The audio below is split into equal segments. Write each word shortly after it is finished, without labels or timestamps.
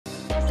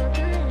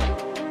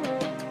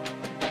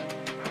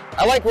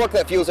I like work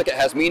that feels like it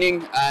has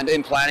meaning, and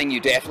in planning you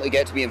definitely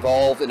get to be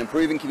involved in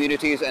improving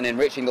communities and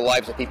enriching the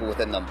lives of people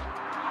within them.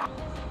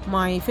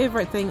 My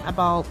favorite thing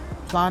about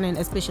planning,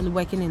 especially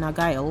working in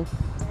Argyll,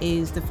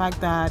 is the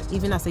fact that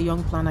even as a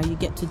young planner you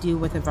get to deal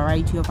with a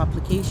variety of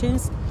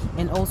applications,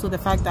 and also the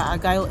fact that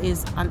Argyll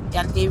is an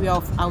area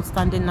of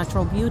outstanding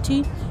natural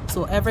beauty,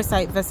 so every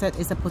site visit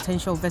is a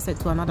potential visit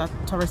to another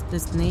tourist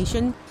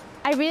destination.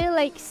 I really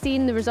like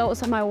seeing the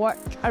results of my work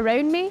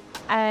around me,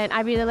 and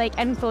I really like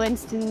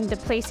influencing the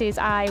places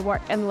I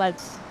work and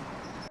live.